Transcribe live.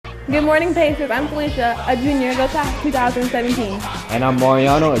Good morning, Pacers. I'm Felicia, a junior, go class 2017. And I'm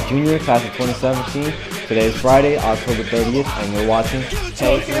Mariano, a junior, class of 2017. Today is Friday, October 30th, and you're watching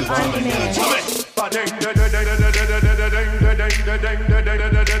Pacers on Demand.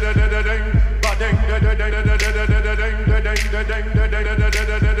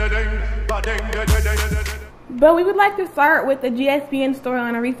 But we would like to start with the GSPN story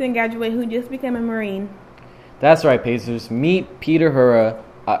on a recent graduate who just became a Marine. That's right, Pacers. Meet Peter Herrera.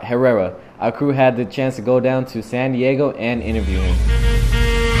 Our crew had the chance to go down to San Diego and interview him.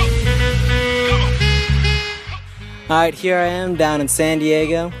 Alright, here I am down in San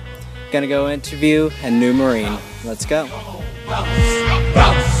Diego. Gonna go interview a new Marine. Let's go.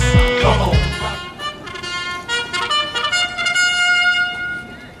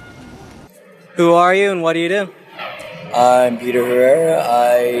 Who are you and what do you do? I'm Peter Herrera.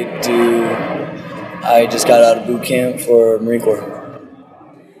 I just got out of boot camp for Marine Corps.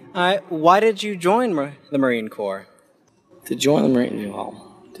 Alright, why did you join the Marine Corps? To join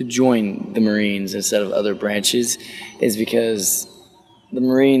the Marines instead of other branches is because the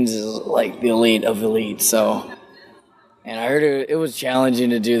Marines is like the elite of elite. And I heard it was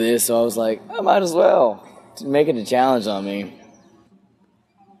challenging to do this, so I was like, I might as well make it a challenge on me.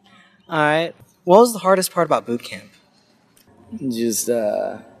 Alright, what was the hardest part about boot camp? Just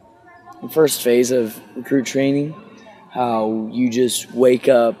the first phase of recruit training, how you just wake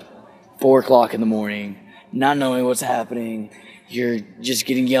up 4 o'clock in the morning, not knowing what's happening. You're just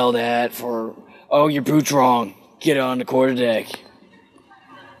getting yelled at for, oh, your boot's wrong. Get on the quarterdeck.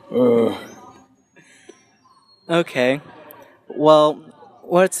 Okay. Well,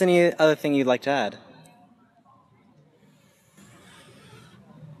 what's any other thing you'd like to add?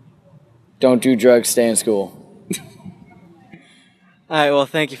 Don't do drugs, stay in school. Alright, well,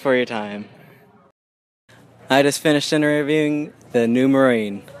 thank you for your time. I just finished interviewing the new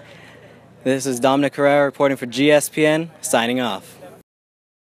Marine. This is Dominic Herrera reporting for GSPN, signing off.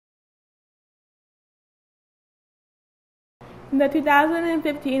 The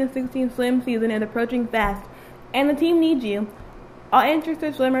 2015-16 swim season is approaching fast, and the team needs you. All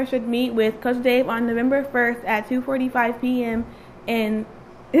interested swimmers should meet with Coach Dave on November 1st at 2:45 p.m. in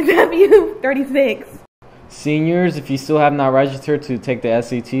W36. Seniors, if you still have not registered to take the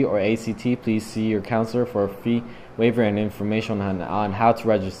SAT or ACT, please see your counselor for a fee waiver and information on how to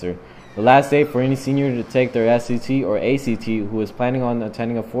register. The last date for any senior to take their SAT or ACT who is planning on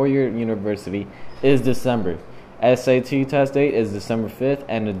attending a four-year university is December. SAT test date is December 5th,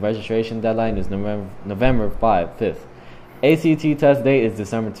 and the registration deadline is November 5th. ACT test date is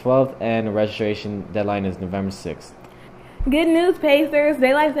December 12th, and the registration deadline is November 6th. Good news, Pacers.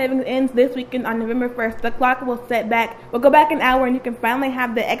 Daylight savings ends this weekend on November 1st. The clock will go back an hour, and you can finally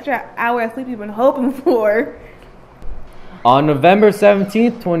have the extra hour of sleep you've been hoping for. On November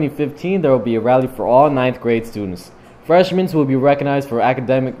 17th, 2015, there will be a rally for all 9th grade students. Freshmen will be recognized for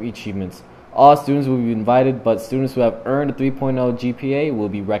academic achievements. All students will be invited, but students who have earned a 3.0 GPA will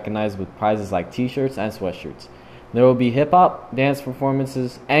be recognized with prizes like t-shirts and sweatshirts. There will be hip-hop, dance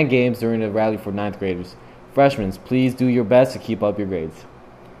performances, and games during the rally for 9th graders. Freshmen, please do your best to keep up your grades.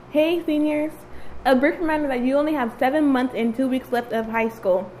 Hey, seniors. A brief reminder that you only have 7 months and 2 weeks left of high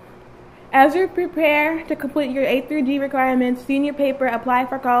school. As you prepare to complete your A through G requirements, senior paper, apply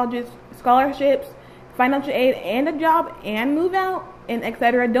for colleges, scholarships, financial aid, and a job, and move out, and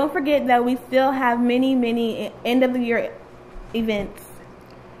etc., don't forget that we still have many end-of-the-year events.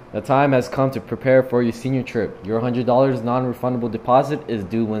 The time has come to prepare for your senior trip. Your $100 non-refundable deposit is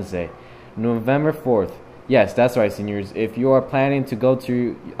due Wednesday, November 4th. Yes, that's right, seniors. If you are planning to go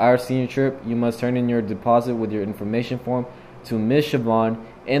to our senior trip, you must turn in your deposit with your information form to Ms. Siobhan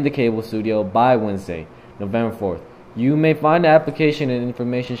in the cable studio by Wednesday, November 4th. You may find the application and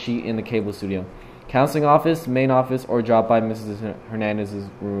information sheet in the cable studio, counseling office, main office, or drop by Mrs. Hernandez's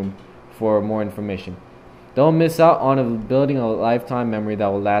room for more information. Don't miss out on building a lifetime memory that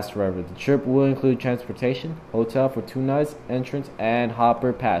will last forever. The trip will include transportation, hotel for 2 nights, entrance, and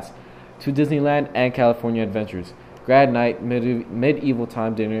hopper pass to Disneyland and California Adventures, grad night, medieval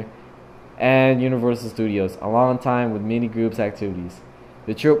time dinner, and Universal Studios, along time with many groups activities.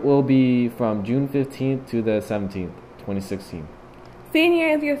 The trip will be from June 15th to the 17th, 2016.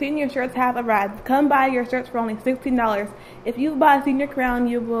 Seniors, your senior shirts have arrived. Come buy your shirts for only $16. If you buy a senior crown,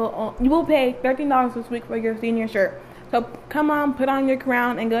 you will pay $13 this week for your senior shirt. So come on, put on your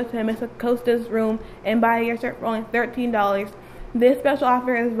crown and go to Miss Acosta's room and buy your shirt for only $13. This special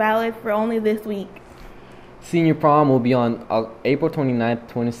offer is valid for only this week. Senior prom will be on April 29th,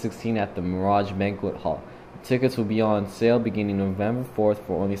 2016 at the Mirage Banquet Hall. Tickets will be on sale beginning November 4th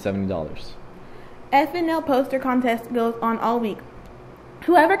for only $70. FNL poster contest goes on all week.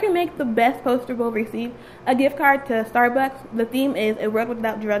 Whoever can make the best poster will receive a gift card to Starbucks. The theme is A World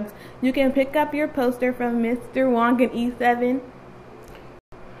Without Drugs. You can pick up your poster from Mr. Wong in E7.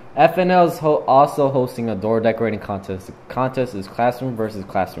 FNL is also hosting a door decorating contest. The contest is classroom versus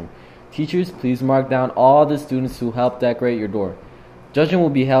classroom. Teachers, please mark down all the students who helped decorate your door. Judging will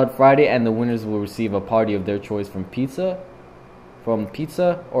be held Friday, and the winners will receive a party of their choice from pizza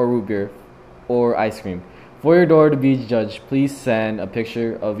or root beer or ice cream. For your door to be judged, please send a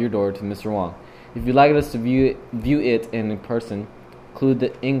picture of your door to Mr. Wong. If you'd like us to view it in person,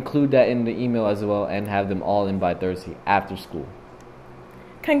 include that in the email as well, and have them all in by Thursday after school.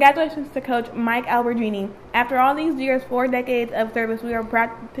 Congratulations to Coach Mike Albertini. After all these years, 4 decades of service, we are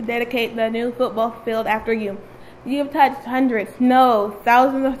proud to dedicate the new football field after you. You have touched hundreds, no,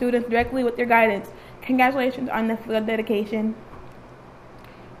 thousands of students directly with your guidance. Congratulations on the field dedication.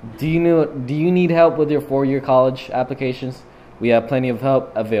 Do you need help with your 4-year college applications? We have plenty of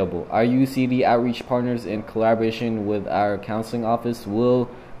help available. Our UCD outreach partners, in collaboration with our counseling office, will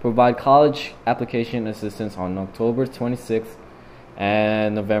provide college application assistance on October 26th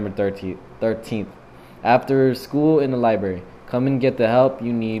and November 13th after school in the library. Come and get the help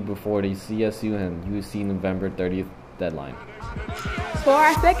you need before the CSU and UC November 30th deadline. For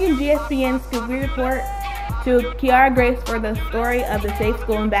our second GSPN Scoop, we report to Kiara Grace for the story of the Safe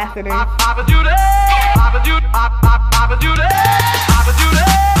School Ambassadors.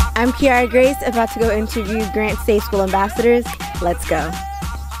 I'm Kiara Grace, about to go interview Grant Safe School Ambassadors. Let's go.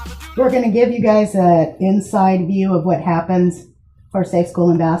 We're going to give you guys an inside view of what happens for Safe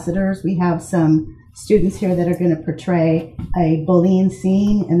School Ambassadors. We have some students here that are going to portray a bullying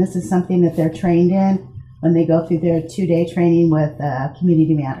scene, and this is something that they're trained in when they go through their 2-day training with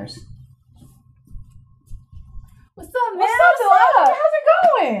Community Matters. What's up, man? What's up? How's it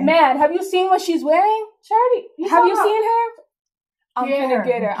going? Man, have you seen what she's wearing? Charity, have you seen her? I'm gonna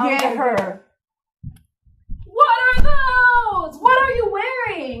get her. Get her. What are those? What are you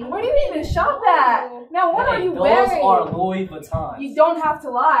wearing? Where do you even shop at? Now, what are you wearing? Those are Louis Vuitton. You don't have to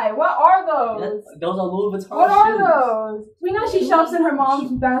lie. What are those? Those are Louis Vuitton What are shoes. those? We know she shops in her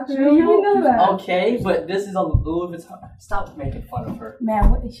mom's bathroom. You know that. Okay, but this is a Louis Vuitton. Stop making fun of her. Man,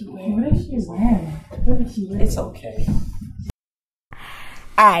 what is she wearing? What is she wearing? It's okay.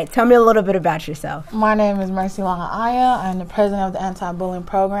 All right, tell me a little bit about yourself. My name is Mercy Wanga-Aya. I'm the president of the anti-bullying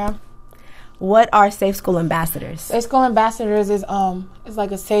program. What are Safe School Ambassadors? Safe School Ambassadors is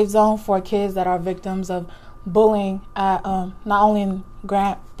like a safe zone for kids that are victims of bullying at not only in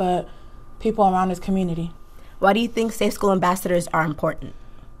Grant but people around this community. Why do you think Safe School Ambassadors are important?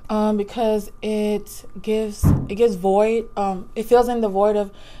 Because it gives void. It fills in the void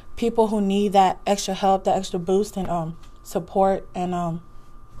of people who need that extra help, that extra boost and support, and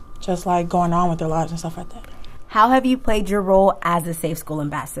just like going on with their lives and stuff like that. How have you played your role as a Safe School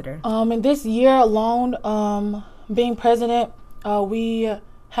Ambassador? In this year alone, being president, we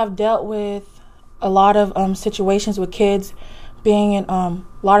have dealt with a lot of situations with kids being in a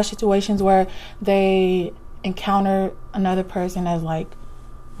lot of situations where they encounter another person as like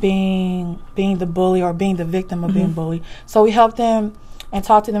being the bully or being the victim of being bullied. So we help them and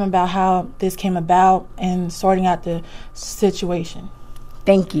talk to them about how this came about and sorting out the situation.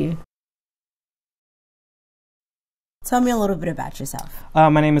 Thank you. Tell me a little bit about yourself.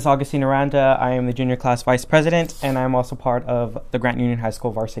 My name is Augustine Aranda. I am the junior class vice president, and I'm also part of the Grant Union High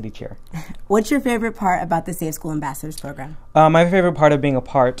School varsity cheer. What's your favorite part about the Safe School Ambassadors program? My favorite part of being a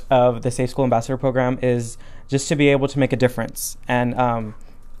part of the Safe School Ambassador program is just to be able to make a difference and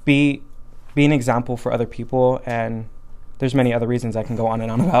be an example for other people. And there's many other reasons I can go on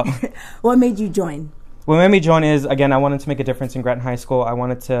and on about. What made you join? What made me join is, again, I wanted to make a difference in Grant High School. I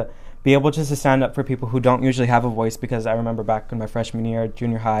wanted to be able just to stand up for people who don't usually have a voice, because I remember back in my freshman year,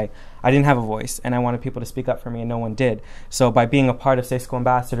 junior high, I didn't have a voice, and I wanted people to speak up for me, and no one did. So by being a part of Safe School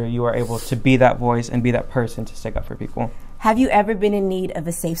Ambassador, you are able to be that voice and be that person to stick up for people. Have you ever been in need of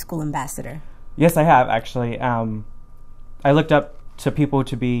a Safe School Ambassador? Yes, I have, actually. I looked up to people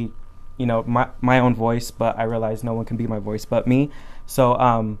to be, my own voice, but I realized no one can be my voice but me.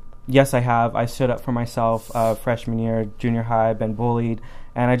 So, yes, I have. I stood up for myself freshman year, junior high, been bullied,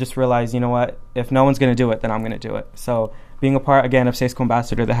 and I just realized, you know what, if no one's going to do it, then I'm going to do it. So being a part, again, of Safe School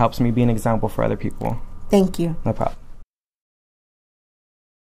Ambassador, that helps me be an example for other people. Thank you. No problem.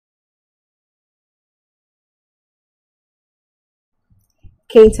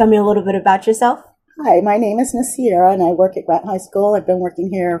 Can you tell me a little bit about yourself? Hi, my name is Miss Sierra, and I work at Grant High School. I've been working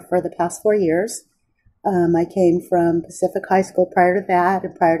here for the past 4 years. I came from Pacific High School prior to that,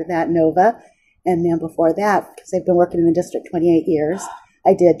 and prior to that, Nova. And then before that, because I've been working in the district 28 years,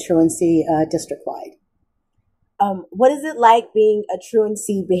 I did truancy district-wide. What is it like being a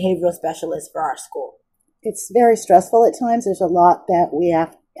truancy behavioral specialist for our school? It's very stressful at times. There's a lot that we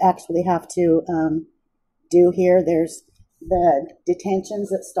actually have to do here. There's the detentions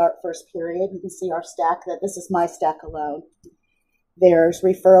that start first period. You can see our stack. This is my stack alone. There's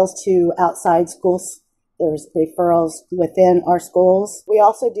referrals to outside schools. There's referrals within our schools. We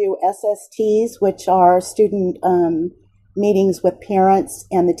also do SSTs, which are student meetings with parents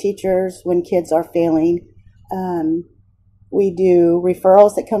and the teachers when kids are failing. We do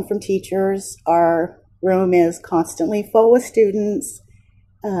referrals that come from teachers. Our room is constantly full with students.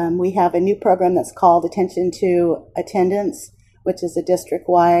 We have a new program that's called Attention to Attendance, which is a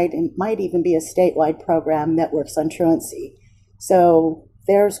district-wide and might even be a statewide program that works on truancy. So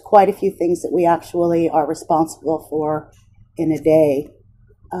there's quite a few things that we actually are responsible for in a day.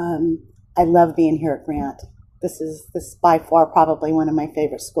 I love being here at Grant. This is by far probably one of my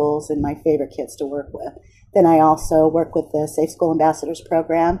favorite schools and my favorite kids to work with. Then I also work with the Safe School Ambassadors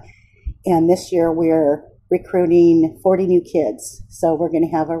program, and this year we're recruiting 40 new kids. So we're going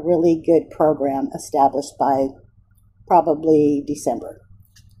to have a really good program established by probably December.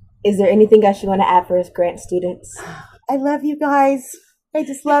 Is there anything else you want to add for us Grant students? I love you guys. I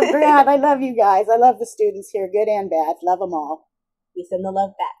just love Grant. I love you guys. I love the students here, good and bad. Love them all. We send the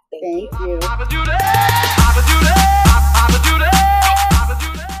love back. Thank you.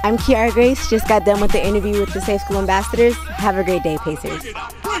 I'm Kiara Grace. Just got done with the interview with the Safe School Ambassadors. Have a great day, Pacers.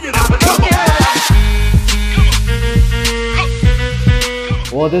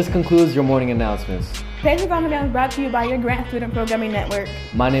 Well, this concludes your morning announcements. Pacers on the Down is brought to you by your Grant Student Programming Network.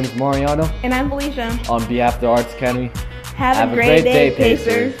 My name is Mariano. And I'm Felicia. On behalf of the Arts Academy, have a great day,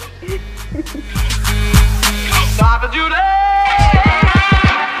 Pacers.